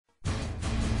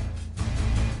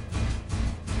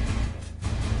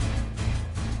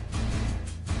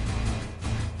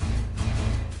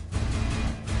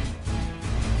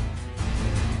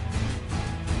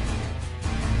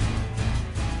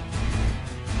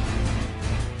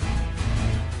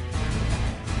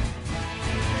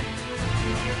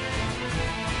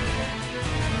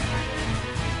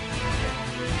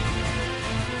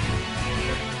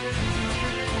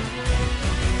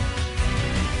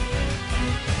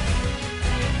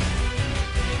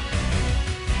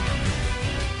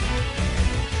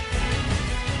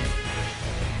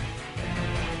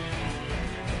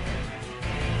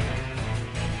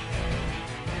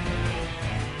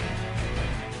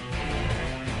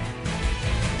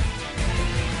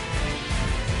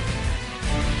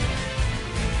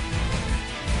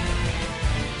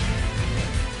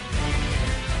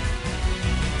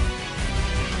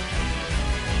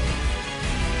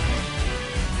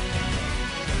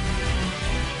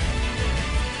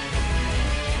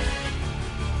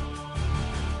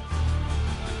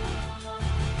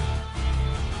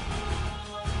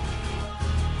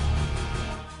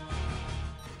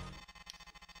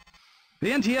The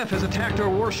NTF has attacked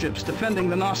our warships defending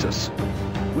the Knossos.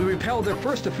 We repelled their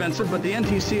first offensive, but the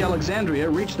NTC Alexandria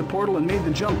reached the portal and made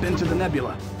the jump into the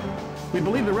nebula. We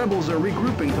believe the rebels are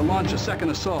regrouping to launch a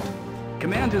second assault.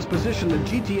 Command has positioned the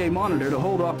GTA monitor to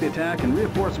hold off the attack, and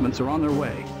reinforcements are on their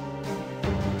way.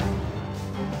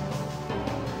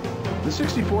 The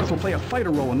 64th will play a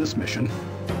fighter role in this mission.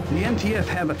 The NTF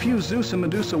have a few Zeus and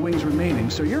Medusa wings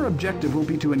remaining, so your objective will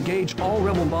be to engage all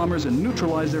rebel bombers and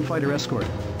neutralize their fighter escort.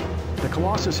 The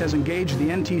Colossus has engaged the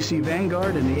NTC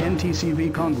Vanguard and the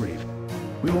NTCV Congreve.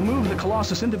 We will move the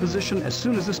Colossus into position as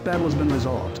soon as this battle has been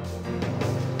resolved.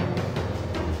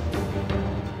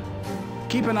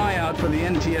 Keep an eye out for the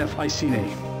NTF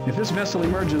Iceni. If this vessel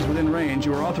emerges within range,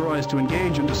 you are authorized to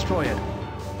engage and destroy it.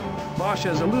 Bosch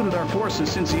has eluded our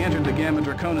forces since he entered the Gamma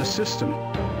Draconis system.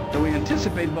 Though we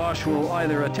anticipate Bosch will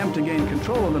either attempt to gain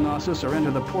control of the Knossos or enter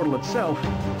the portal itself,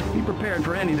 be prepared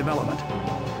for any development.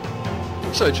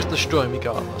 So just destroy me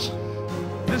regardless.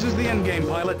 This is the Endgame,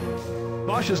 pilot.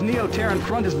 Bosch's Neo-Terran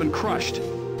front has been crushed.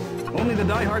 Only the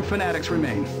die-hard fanatics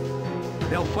remain.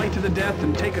 They'll fight to the death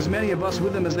and take as many of us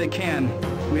with them as they can.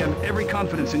 We have every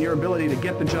confidence in your ability to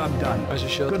get the job done. As you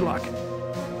should. Good luck.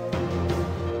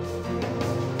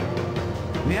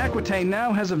 The Aquitaine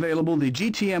now has available the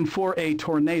GTM-4A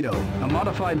Tornado, a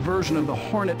modified version of the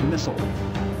Hornet missile.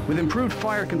 With improved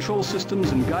fire control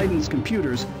systems and guidance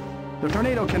computers, the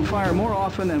Tornado can fire more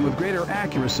often and with greater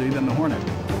accuracy than the Hornet.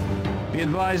 Be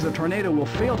advised the Tornado will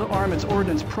fail to arm its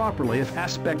ordnance properly if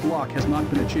aspect lock has not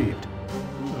been achieved.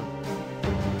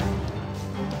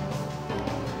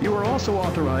 You are also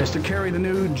authorized to carry the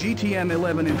new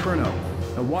GTM-11 Inferno,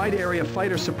 a wide-area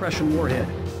fighter suppression warhead.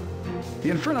 The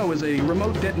Inferno is a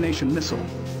remote detonation missile.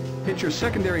 Hit your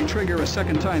secondary trigger a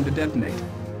second time to detonate.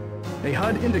 A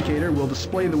HUD indicator will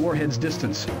display the warhead's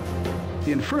distance.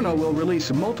 The Inferno will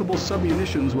release multiple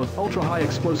submunitions with ultra-high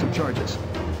explosive charges.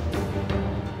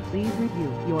 Please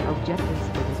review your objectives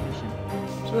for this mission.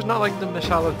 So it's not like the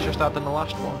missile I just had in the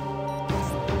last one.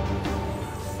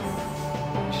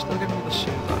 You're still giving me the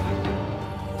suit there.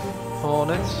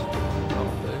 Hornets.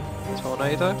 That'll do.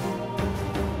 Tornado.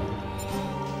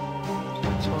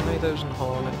 Tornadoes and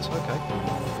Hornets, okay.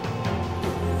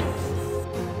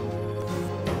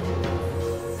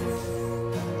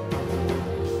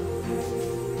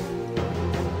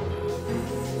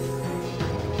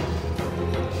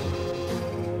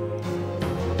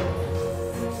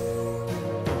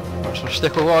 I'll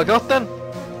stick with what I got then.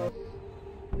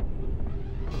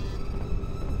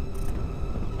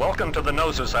 Welcome to the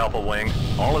Knossos Alpha Wing.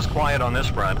 All is quiet on this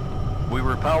front. We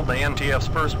repelled the NTF's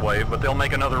first wave, but they'll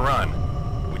make another run.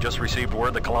 We just received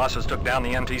word the Colossus took down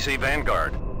the NTC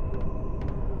Vanguard.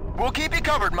 We'll keep you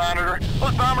covered, Monitor.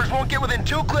 Those bombers won't get within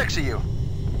 2 clicks of you.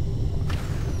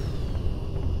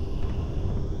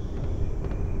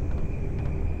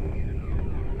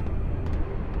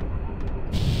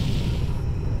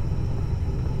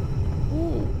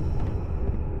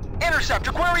 Intercept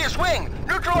Aquarius Wing!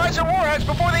 Neutralize their warheads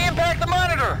before they impact the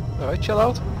Monitor! Alright, chill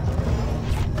out.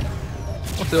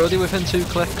 They're already within 2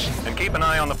 clicks. And keep an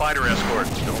eye on the fighter escort.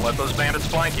 Don't let those bandits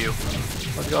flank you.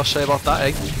 What have you got to say about that,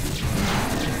 eh?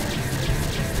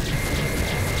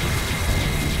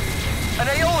 An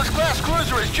Aeolus-class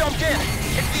cruiser has jumped in.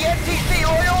 It's the NTC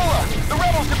Loyola. The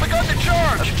rebels have begun to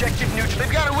charge. Objective neutral.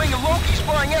 They've got a wing of Loki's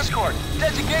flying escort.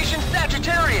 Designation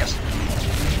Sagittarius.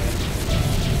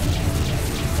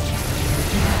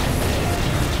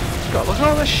 God, look at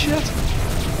all this shit.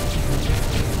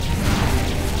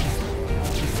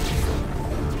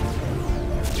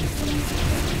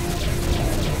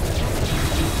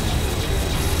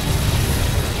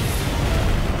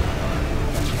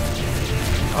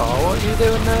 Oh, what are you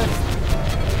doing there?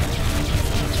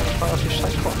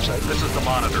 This is the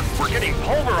Monitor. We're getting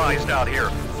pulverized out here.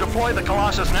 Deploy the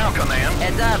Colossus now, Command.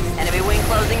 Heads up, enemy wing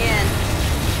closing in.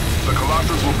 The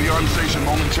Colossus will be on station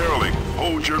momentarily.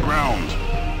 Hold your ground.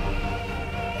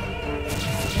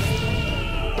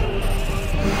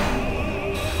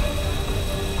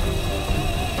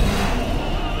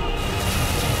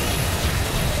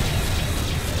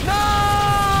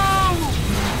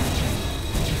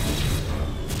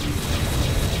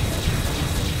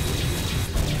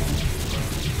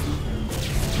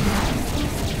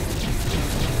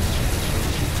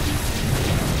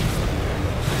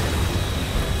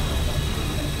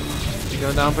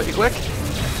 Going down pretty quick.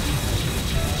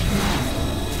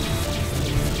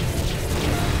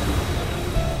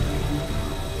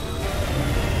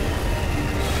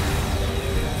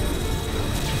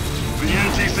 The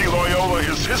NTC Loyola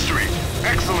is history.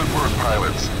 Excellent work,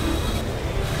 pilots.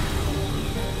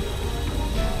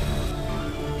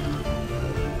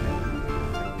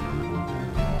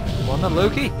 One on then,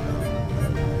 Loki.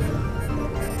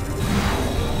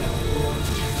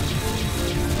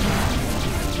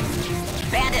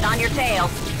 Bandit on your tail.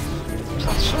 Is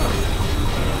that so?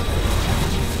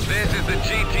 This is the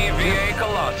GTVA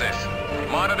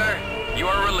Colossus. Monitor, you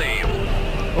are relieved.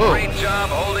 Whoa. Great job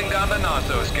holding down the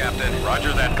Knossos, Captain.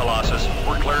 Roger that, Colossus.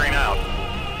 We're clearing out.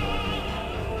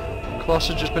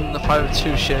 Colossus just been in the fight with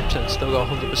 2 ships and it's still got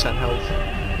 100% health.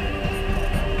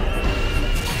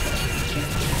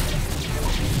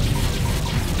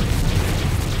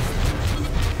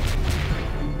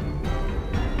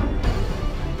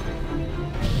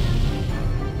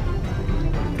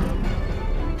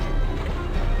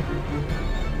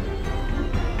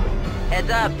 Heads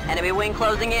up, enemy wing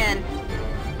closing in.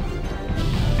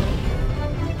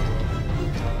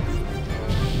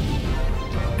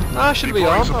 Ah, should be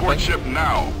Deploying on, I support think. ship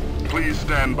now. Please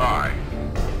stand by.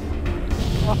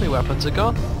 Half my weapons are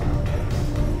gone.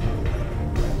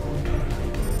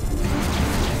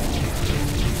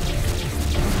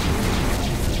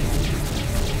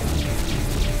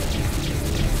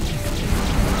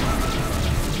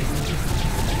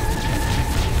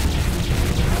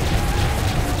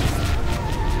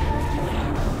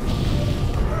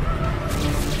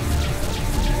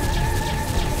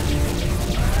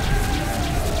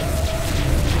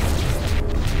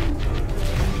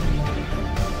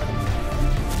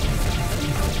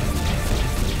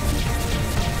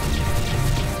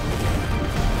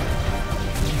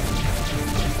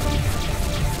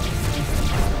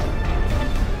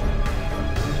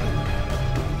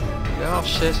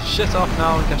 Shit off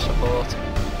now and get support.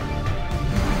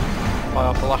 Fire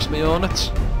off the last of my units.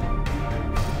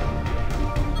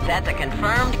 That's a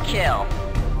confirmed kill.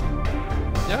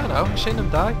 Yeah, I know, I've seen them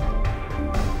die.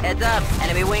 Heads up,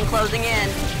 enemy wing closing in.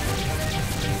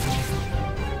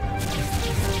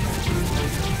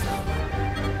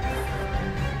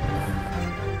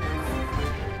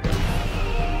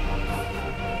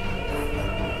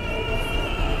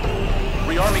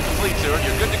 Rearming complete, sir.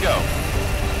 You're good to go.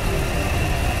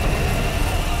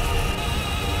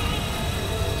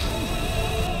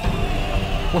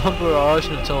 One barrage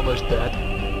and it's almost dead.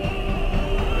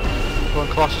 Come on,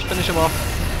 Colossus, finish him off.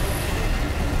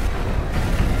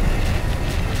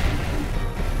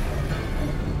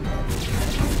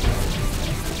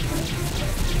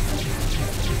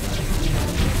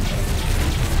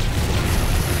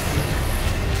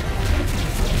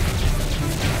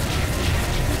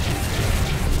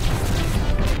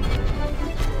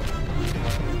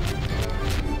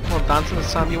 Come on, dancing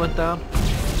this time you went down.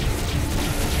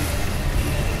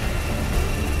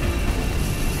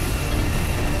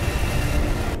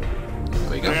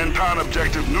 Anton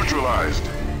objective neutralized.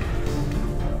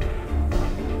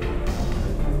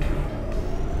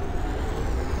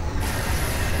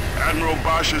 Admiral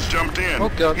Bosch has jumped in.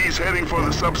 Oh, God. He's heading for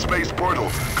the subspace portal.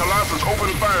 Colossus,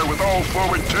 open fire with all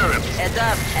forward turrets. Heads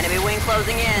up, enemy wing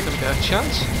closing in. Gonna get a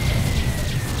chance.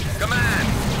 Command,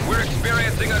 we're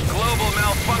experiencing a global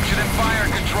malfunction in fire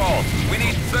control. We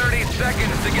need 30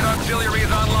 seconds to get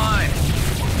auxiliaries online.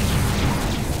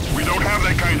 We don't have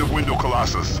that kind of window,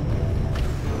 Colossus.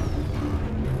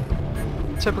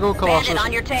 Typical Colossus. Bandit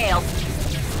on your tail.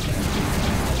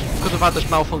 Could have had this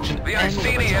malfunction. The any other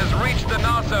Iceni time. has reached the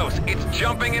Knossos. It's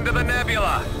jumping into the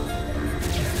nebula.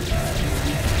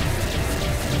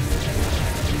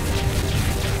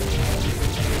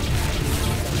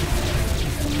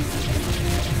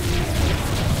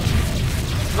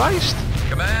 Christ!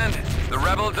 Command, the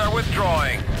rebels are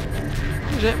withdrawing.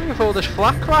 Who's hit me with all this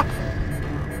flak crap?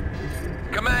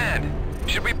 Command,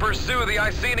 should we pursue the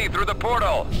Iceni through the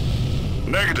portal?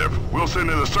 Negative. We'll send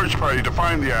in a search party to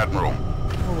find the Admiral.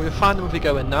 Well, we'll find them if we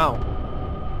go in now.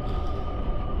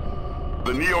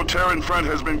 The Neo-Terran front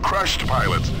has been crushed,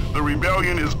 pilots. The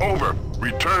rebellion is over.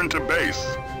 Return to base.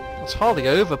 It's hardly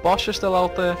over. Bosch is still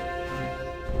out there.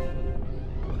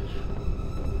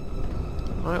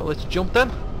 Alright, well, let's jump then.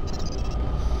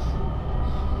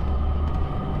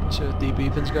 So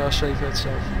debriefing's gotta save for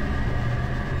itself.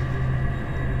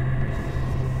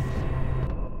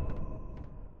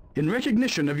 In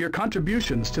recognition of your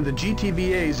contributions to the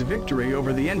GTVA's victory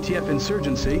over the NTF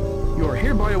insurgency, you are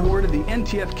hereby awarded the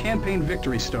NTF Campaign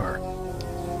Victory Star.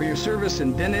 For your service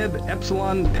in Deneb,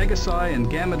 Epsilon, Pegasi,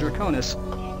 and Gamma Draconis,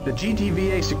 the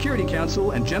GTVA Security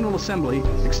Council and General Assembly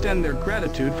extend their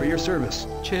gratitude for your service.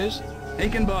 Cheers.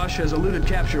 Aiken Bosch has eluded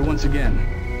capture once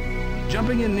again.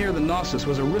 Jumping in near the Knossos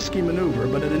was a risky maneuver,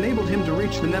 but it enabled him to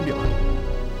reach the nebula.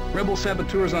 Rebel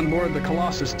saboteurs on board the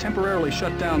Colossus temporarily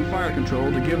shut down fire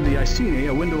control to give the Iceni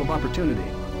a window of opportunity.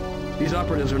 These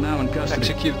operatives are now in custody.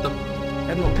 Execute them.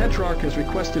 Admiral Petrarch has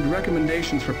requested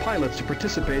recommendations for pilots to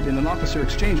participate in an officer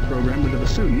exchange program with the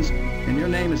Vasudans, and your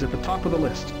name is at the top of the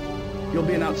list. You'll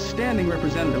be an outstanding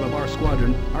representative of our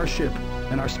squadron, our ship,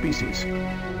 and our species. You're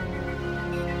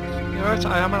right,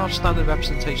 I am an outstanding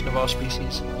representation of our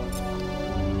species.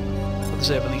 I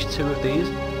deserve at least 2 of these.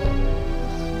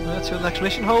 Let's see what the next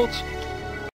mission holds.